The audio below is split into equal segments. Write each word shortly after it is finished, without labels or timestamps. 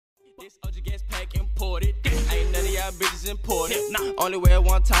This OG gets packed imported. Ain't none of y'all bitches imported. Nah. Only way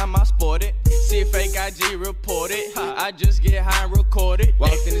one time I sported. See a fake IG reported. I just get high and recorded.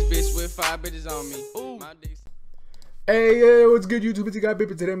 Walked in this bitch with 5 bitches on me. Ooh. My dick's... Hey, what's good, YouTube? It's your guy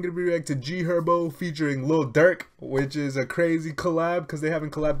BIPTV. Today I'm gonna be reacting to Herbo featuring Lil Durk, which is a crazy collab because they haven't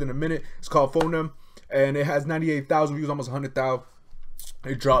collabed in a minute. It's called Phone Them, and it has 98,000 views, almost 100,000.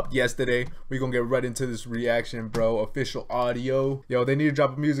 It dropped yesterday. We're gonna get right into this reaction, bro. Official audio. Yo, they need to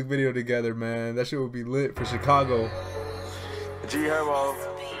drop a music video together, man. That shit would be lit for Chicago. Herbo,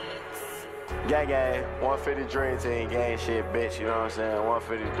 gang gang, 150 dream team, gang shit, bitch. You know what I'm saying?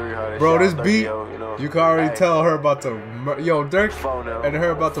 15300. Bro, this beat, you know? You can already tell her about to, yo, Durk and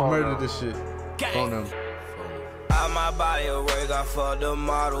her about to murder them. this shit. Phone Them. Out my body of work, I fuck the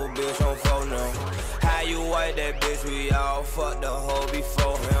model, bitch, on Phone Them. How you white that bitch, we all fuck the hoe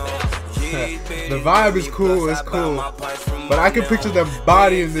before him. The vibe is cool, it's cool. But I can picture them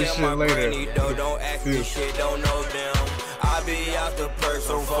bodying this shit later. Don't ask me shit, don't know them. I be out the purse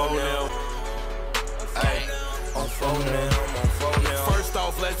on Phone Them. On Phone Them, on Phone Them. First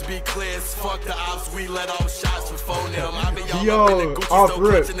off, let's be clear, fuck the ops, we let off shots for Phone Them. I be all up in the Gucci store,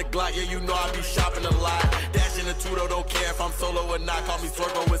 clutching the Glock, yeah, you know I be shopping a lot. Dashing the Tudo, don't care if I'm solo or not, call me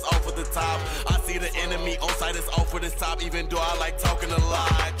Swervo, it's off at the top. I see the enemy on site, it's off with his top, even though I like talking a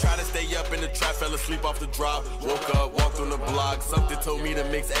lot. Try to stay up in the trap, fell asleep off the drop. Woke up, walked on the block, something told me to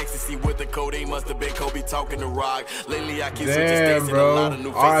mix ecstasy with the codeine, must have been Kobe talking to Rock. Lately I keep switching states and a lot of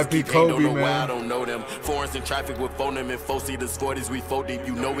new faces. R.I.P. Kobe, don't know man. why I don't know them. Foreigns in traffic with Phone Them and 4-seater sporties, we folded,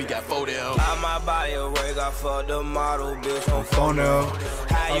 you know we got 4 them. Out my body of work, I fuck the model, bitch, on Phone Them.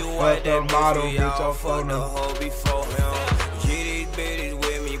 How you white that model, bitch, on Phone Them. Before him, these bitches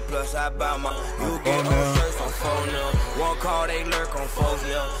with me, plus I buy my, you get on shirts on Phone Them. One call, they lurk on Phone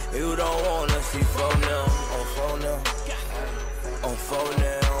Them. You don't wanna see Phone Them, on Phone Them. On Phone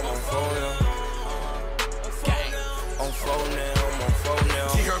Them, on Phone Them. On Phone Them, on Phone Them.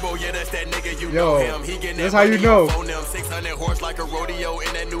 Herbo, yeah, that's that nigga, you know him. He getting that's how you know. Phone Them, 600 horse like a rodeo.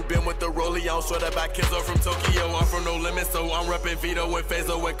 In that new bin with the rollie swear that back kids are from Tokyo. I'm from No Limit, so I'm reppin' Vito and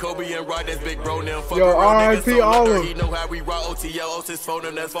Fazo and Kobe and Rod, that's big bro now. Fuck yo, R.I.P. all of them. He know how we rock OTL, Otis Phone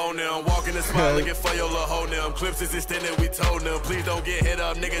Them, that's Phone Them. Walking the spot looking for your little hoe them. Clips is extended, we told them. Please don't get hit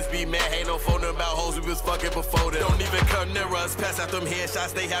up, niggas be mad. Ain't no Phone Them about hoes, we was fucking before them. Don't even come near us, pass out them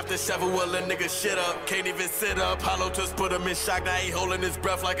headshots, they have to shovel well a nigga shit up. Can't even sit up, Hollow just put him in shock, now he holding his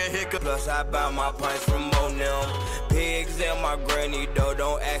breath like a hiccup. Plus I buy my pints from them. Pigs and my granny though,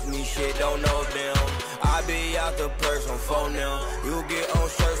 don't ask me shit, don't know them. I be out the purse on Phone Them. You get on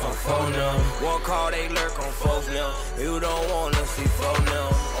shirts on Phone Them. One call, they lurk on Phone Them. You don't wanna see Phone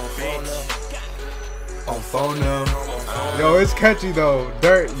Them, on Phone Them. On Phone Them. Yo, it's catchy though.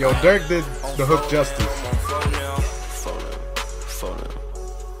 Durk, yo, Durk did the hook justice. Phone Them. Phone Them.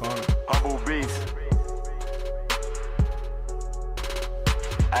 Humble beast.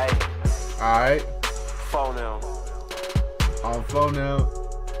 Hey. Alright. Phone Them. On Phone Them.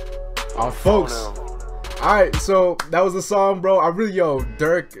 On folks. Alright, so that was the song, bro. I really,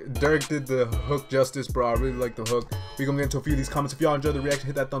 Durk did the hook justice, bro. I really like the hook. We're gonna get into a few of these comments. If y'all enjoyed the reaction,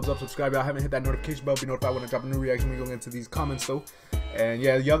 hit that thumbs up, subscribe. Y'all haven't hit that notification bell, be notified when I drop a new reaction. We're gonna get into these comments though. And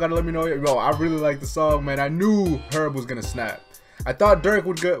yeah, y'all gotta let me know. Bro, I really like the song, man. I knew Herb was gonna snap. I thought Durk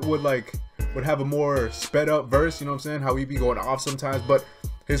would have a more sped up verse, you know what I'm saying? How he be going off sometimes, but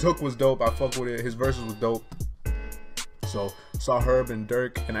his hook was dope. I fuck with it. His verses was dope. So saw Herb and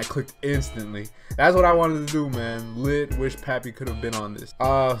Durk and I clicked instantly. That's what I wanted to do, man. Lit. Wish Pappy could have been on this.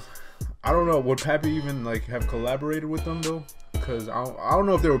 I don't know. Would Pappy even like have collaborated with them though? Because I don't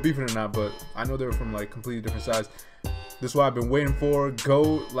know if they were beefing or not, but I know they were from like completely different sides. This is what I've been waiting for.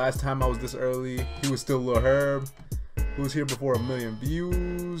 GOAT. Last time I was this early, he was still Lil Herb. Who was here before 1 million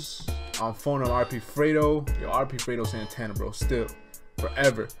views. On Phone Them, RP Fredo. Yo, RP Fredo Santana, bro. Still.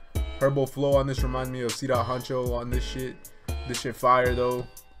 Forever. Herbo flow on this reminds me of C. Huncho on this shit. This shit fire though.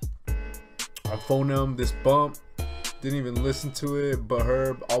 On Phone Them, this bump. Didn't even listen to it, but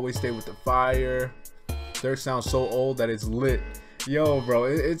Herb always stayed with the fire. Durk sounds so old that it's lit. Yo, bro,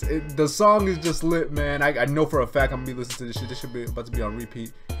 the song is just lit, man. I know for a fact I'm gonna be listening to this shit. This should be about to be on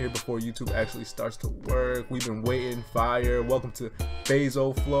repeat here before YouTube actually starts to work. We've been waiting. Fire. Welcome to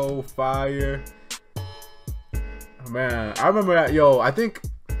Fazo Flow. Fire. Man, I remember that. Yo, I think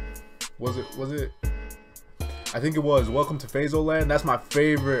was it? I think it was Welcome to Fazo Land. That's my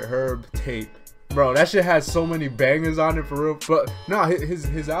favorite Herb tape, bro. That shit has so many bangers on it for real. But nah,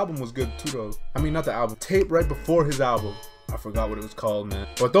 his album was good too though. I mean, not the album, tape right before his album. I forgot what it was called, man.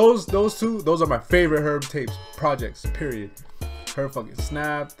 But those two, those are my favorite Herb tapes, projects, period. Herb fucking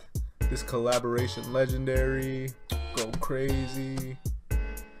snapped. This collaboration legendary. Go crazy.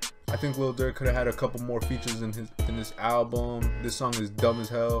 I think Lil Durk could have had a couple more features in this album. This song is dumb as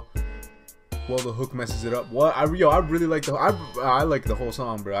hell. Well, the hook messes it up. What? I really like I like the whole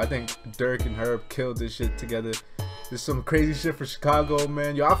song, bro. I think Durk and Herb killed this shit together. There's some crazy shit for Chicago,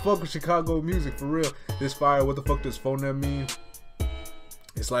 man. Yo, I fuck with Chicago music for real. This fire. What the fuck does phone them mean?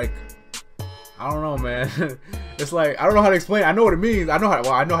 It's like, I don't know, man. It's like, I don't know how to explain it. I know what it means. I know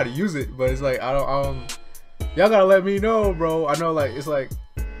how to use it, but it's like, I don't y'all gotta let me know, bro. I know, like, it's like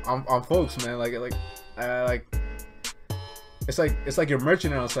I'm folks, man. Like it's like you're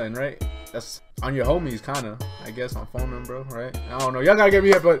merchant on something, right? That's on your homies, kind of, I guess, on phone them, bro, right? I don't know. Y'all gotta get me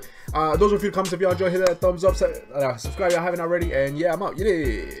here, but those are a few comments. If y'all enjoy, hit that thumbs up, subscribe if y'all haven't already, and yeah, I'm out.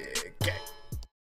 Yeah.